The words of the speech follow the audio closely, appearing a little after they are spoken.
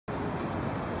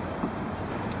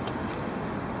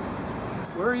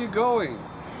Where are you going?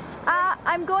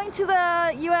 I'm going to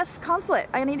the U.S. consulate.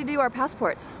 I need to do our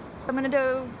passports. I'm gonna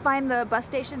go find the bus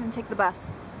station and take the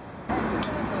bus.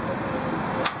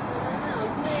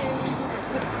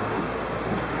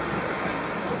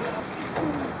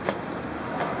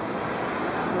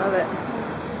 Love it.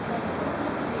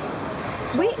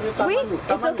 Oui,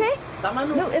 it's okay?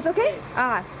 No, it's okay?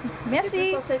 Ah,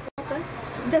 merci.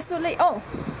 Désolé. Oh,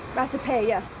 I have to pay,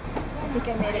 yes. I think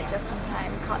I made it just in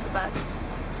time, caught the bus.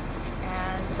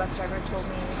 And the bus driver told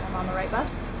me I'm on the right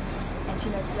bus. And she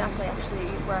knows exactly actually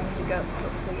where I need to go, so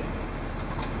hopefully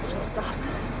she'll stop.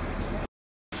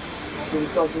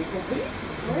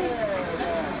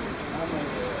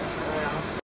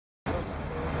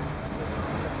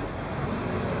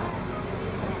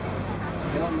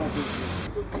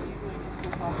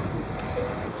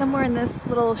 Somewhere in this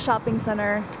little shopping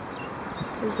center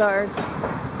is our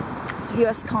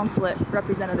U.S. consulate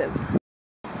representative.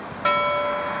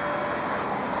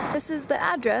 This is the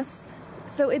address.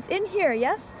 So it's in here,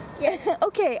 yes? Yes.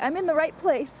 Okay, I'm in the right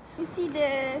place. You see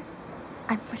the...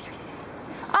 I'm pretty okay.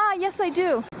 Ah, yes I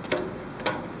do.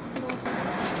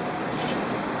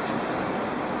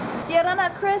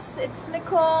 Yarana, Chris, it's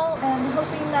Nicole, and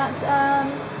hoping that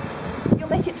you'll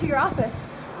make it to your office.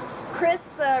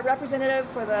 Chris, the representative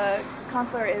for the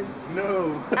consular, is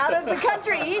out of the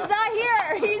country. He's not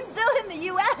here. He's still in the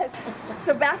U.S.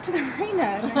 So back to the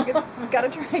Elayna. I guess gotta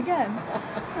try again.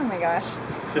 Oh my gosh.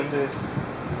 Film this.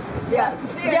 Yeah.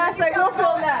 Yes, I will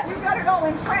film that. You got it all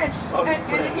in French. Oh, in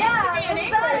French. Yeah, in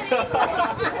English.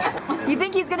 You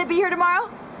think he's gonna be here tomorrow?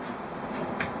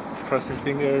 Crossing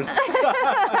fingers.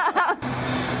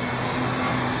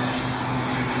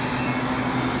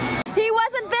 He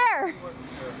wasn't there.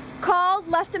 Called,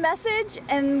 left a message,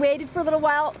 and waited for a little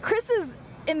while. Chris is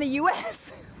in the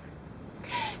U.S.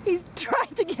 He's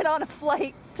trying to get on a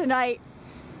flight tonight.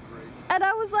 And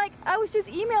I was like, I was just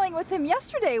emailing with him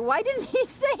yesterday. Why didn't he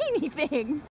say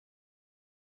anything?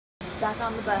 Back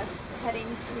on the bus, heading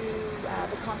to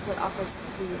the consulate office to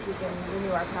see if we can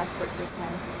renew our passports this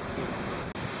time.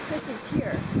 Chris is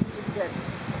here, which is good.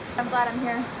 I'm glad I'm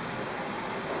here.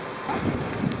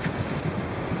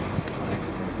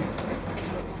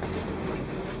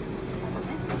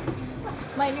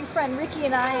 It's my new friend Ricky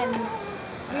and I, and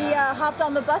we hopped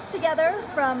on the bus together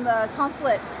from the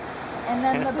consulate. And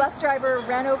then the bus driver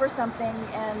ran over something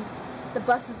and the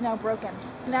bus is now broken.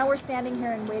 Now we're standing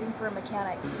here and waiting for a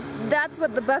mechanic. That's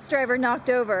what the bus driver knocked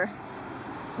over.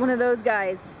 One of those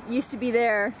guys. Used to be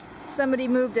there. Somebody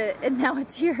moved it and now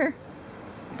it's here.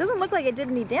 It doesn't look like it did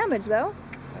any damage though.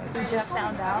 We just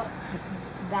found out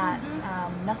that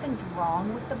nothing's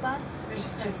wrong with the bus.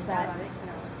 It's just that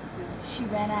she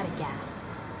ran out of gas.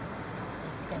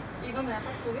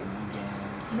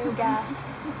 No gas.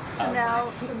 So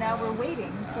now we're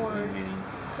waiting for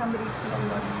somebody to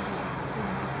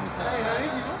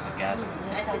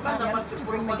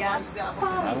bring the gas. Now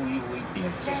we're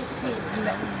waiting.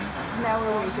 Now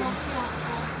we're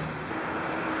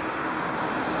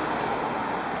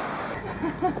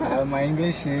waiting. My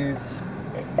English is...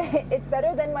 It's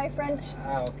better than my French.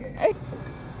 Ah, okay.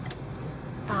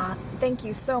 Thank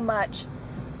you so much.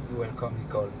 You're welcome,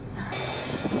 Nicole.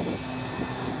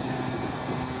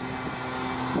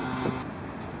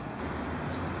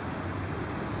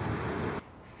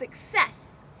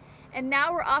 Success! And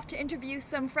now we're off to interview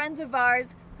some friends of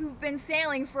ours who've been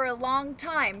sailing for a long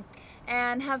time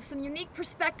and have some unique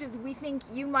perspectives we think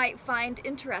you might find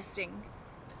interesting.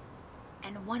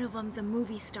 And one of them's a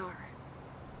movie star.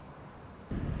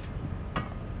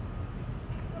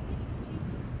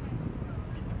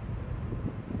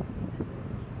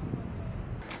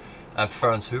 I'm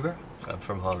Frans Huber. I'm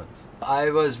from Holland. I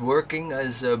was working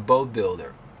as a boat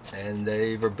builder, and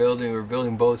we were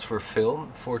building boats for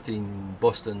film, 14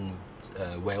 Boston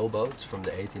whale boats from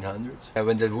the 1800s. And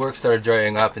when the work started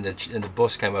drying up, and the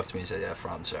boss came up to me and said, "Yeah,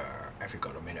 Frans, have you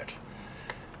got a minute?"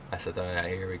 I said, "Oh yeah,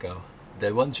 here we go.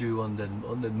 They want you on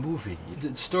the movie."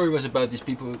 The story was about these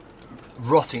people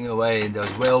rotting away in those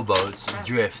whaleboats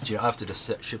adrift, after the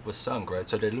ship was sunk, right?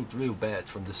 So they looked real bad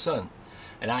from the sun.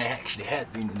 And I actually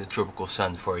had been in the tropical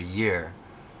sun for a year.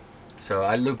 So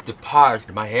I looked the part.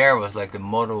 My hair was like the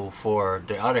model for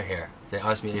the other hair. They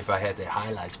asked me if I had the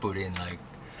highlights put in, like,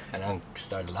 and I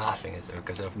started laughing at it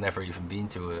because I've never even been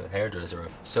to a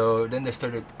hairdresser. So then they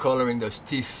started coloring those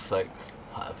teeth, like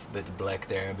a bit of black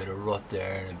there, a bit of rot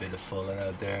there, and a bit of fallen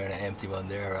out there, and an empty one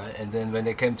there, right? And then when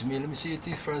they came to me, "Let me see your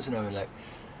teeth, Frans," and I was like,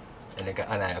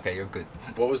 okay, you're good.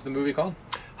 What was the movie called?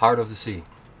 Heart of the Sea.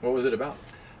 What was it about?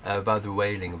 About the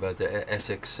whaling, about the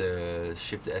Essex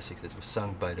ship, the Essex, that was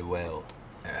sunk by the whale.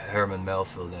 Herman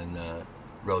Melville and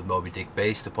wrote Moby Dick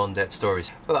based upon that story.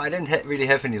 Well, I didn't really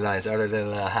have any lines other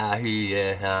than ha he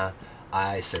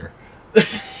aye sir,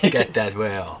 get that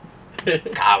well,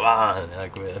 come on,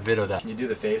 like a bit of that. Can you do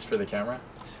the face for the camera?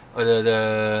 Or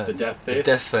The death face? The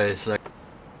death face, like.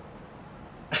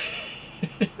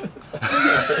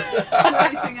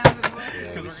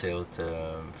 Yeah, we sailed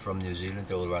from New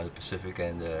Zealand all around the Pacific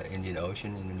and Indian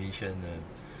Ocean, Indonesia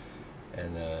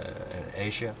and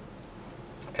Asia,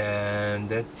 and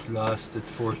that lasted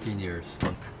 14 years.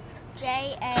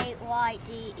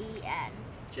 J-A-Y-D-E-N.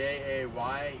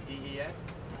 J-A-Y-D-E-N?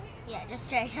 Yeah, just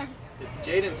Jaden.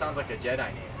 Jaden sounds like a Jedi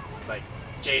name. Like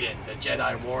Jaden, the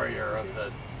Jedi warrior of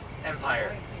the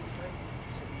Empire.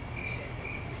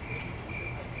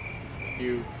 Do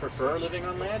you prefer living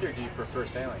on land or do you prefer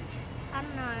sailing? I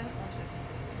don't know.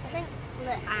 I think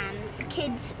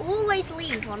kids always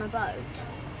leave on a boat.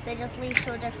 They just leave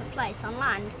to a different place. On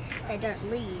land, they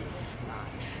don't leave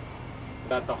much. Is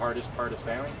that the hardest part of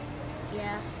sailing?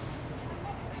 Yes.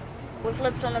 We've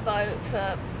lived on a boat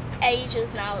for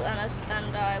ages now,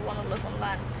 and I want to live on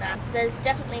land now. There's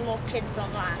definitely more kids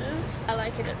on land. I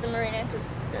like it at the marina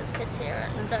because there's kids here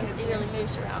and nobody really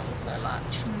moves around so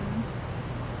much.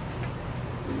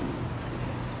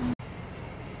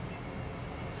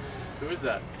 Who is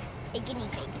that? A guinea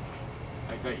pig.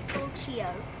 It's called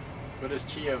Chio. What does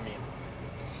Chio mean?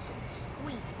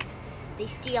 Squeak. They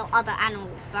steal other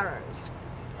animals' burrows.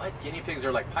 What? Guinea pigs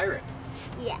are like pirates.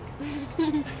 Yeah.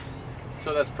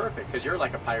 So that's perfect, because you're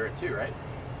like a pirate too, right?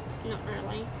 Not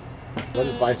really. What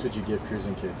advice would you give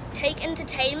cruising kids? Take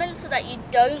entertainment so that you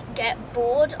don't get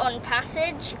bored on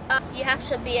passage. You have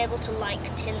to be able to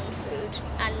like tinned food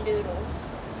and noodles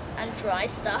and dry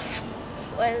stuff.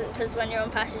 Because when you're on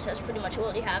passage, that's pretty much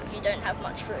all you have. You don't have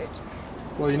much food.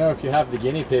 Well, you know, if you have the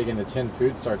guinea pig and the tinned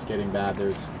food starts getting bad,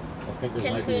 I think there's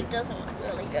Tinned food doesn't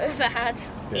really go bad.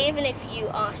 Yeah. Even if you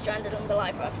are stranded on the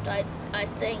life raft, I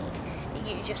think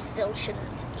you just still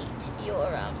shouldn't eat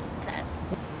your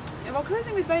pets. Well,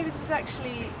 cruising with babies was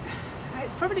actually,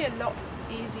 it's probably a lot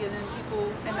easier than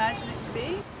people imagine it to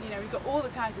be. You know, you've got all the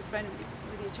time to spend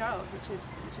with your child, which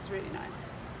is really nice.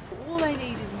 All they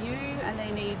need is you, and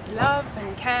they need love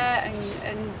and care,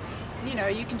 and you know,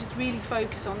 you can just really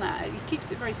focus on that. It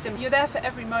keeps it very simple. You're there for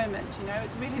every moment, you know,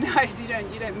 it's really nice. You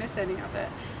don't miss any of it.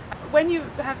 When you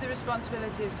have the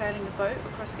responsibility of sailing a boat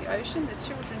across the ocean, the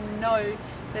children know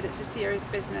that it's a serious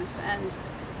business, and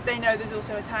they know there's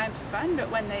also a time for fun, but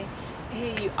when they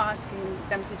hear you asking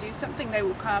them to do something, they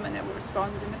will come and they will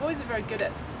respond. And the boys are very good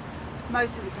at,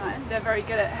 most of the time, they're very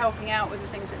good at helping out with the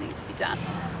things that need to be done.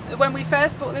 When we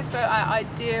first bought this boat, our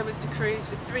idea was to cruise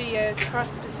for 3 years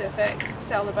across the Pacific,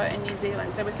 sell the boat in New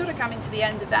Zealand. So we're sort of coming to the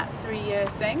end of that 3-year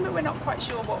thing, but we're not quite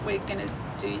sure what we're going to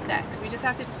do next. We just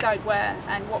have to decide where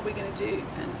and what we're going to do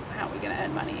and how we're going to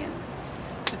earn money and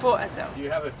support ourselves. Do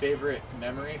you have a favorite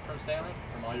memory from sailing,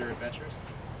 from all your adventures?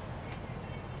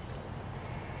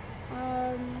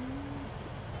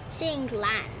 Seeing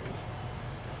land.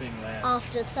 Seeing land.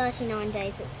 After 29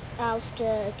 days,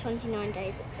 after 29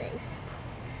 days at sea.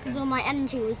 Because all my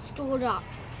energy was stored up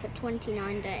for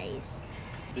 29 days.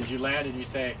 Did you land and you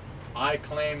say, I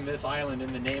claim this island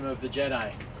in the name of the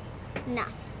Jedi? No,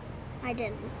 I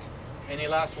didn't. Any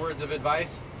last words of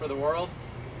advice for the world?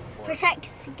 Protect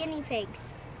guinea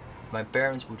pigs. My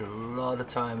parents put a lot of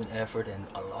time and effort and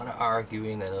a lot of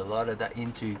arguing and a lot of that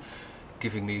into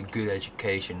giving me a good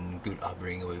education, good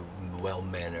upbringing,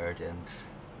 well-mannered and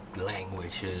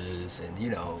languages and, you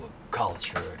know,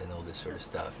 culture and all this sort of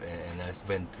stuff. And I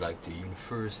went like to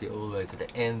university all the way to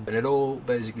the end, and it all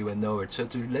basically went nowhere. So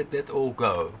to let that all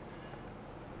go,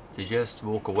 to just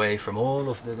walk away from all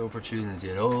of that opportunity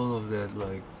and all of that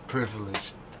like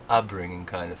privileged upbringing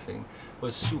kind of thing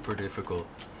was super difficult.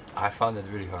 I found it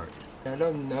really hard.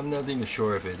 I'm not even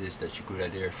sure if it is such a good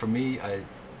idea. For me, I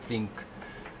think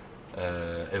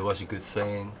it was a good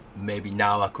thing. Maybe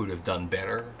now I could have done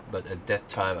better, but at that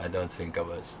time I don't think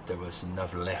there was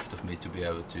enough left of me to be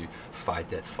able to fight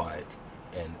that fight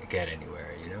and get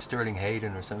anywhere, you know. Sterling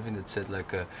Hayden or something that said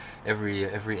like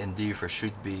every endeavor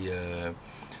should be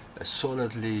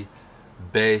solidly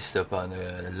based upon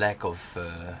a lack of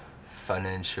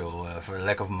financial, for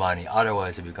lack of money,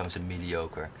 otherwise it becomes a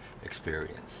mediocre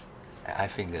experience. I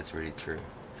think that's really true.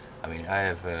 I mean, I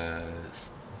have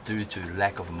due to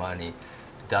lack of money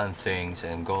done things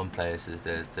and gone places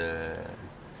that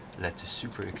led to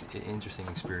super interesting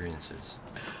experiences.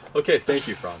 Okay, thank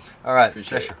you, Franz. All right,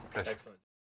 Appreciate pleasure. it. Excellent.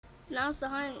 Now's the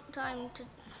time to...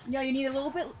 No, you need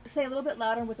say a little bit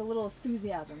louder with a little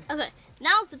enthusiasm. Okay,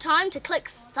 now's the time to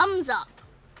click thumbs up.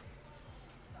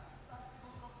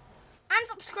 And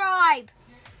subscribe!